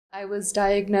I was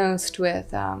diagnosed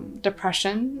with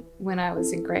depression when I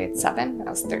was in grade 7. I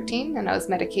was 13 and I was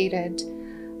medicated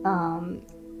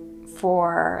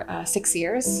for 6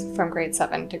 years from grade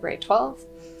 7 to grade 12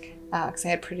 because I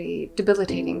had pretty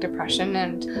debilitating depression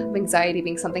and anxiety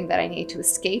being something that I need to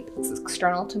escape. It's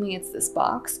external to me, it's this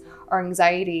box, or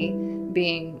anxiety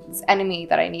being this enemy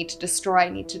that I need to destroy, I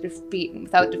need to defeat, and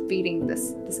without defeating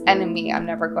this enemy, I'm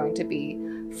never going to be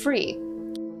free.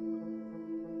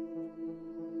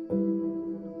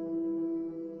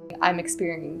 I'm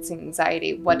experiencing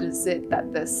anxiety. What is it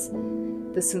that this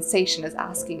sensation is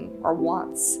asking or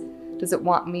wants? Does it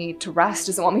want me to rest?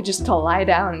 Does it want me just to lie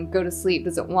down and go to sleep?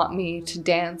 Does it want me to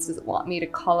dance? Does it want me to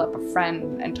call up a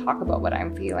friend and talk about what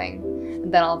I'm feeling?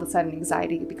 And then all of a sudden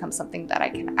anxiety becomes something that I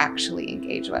can actually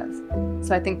engage with.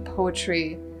 So I think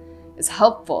poetry is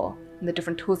helpful, and the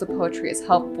different tools of poetry is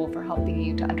helpful for helping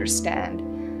you to understand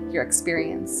your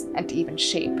experience and to even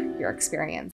shape your experience.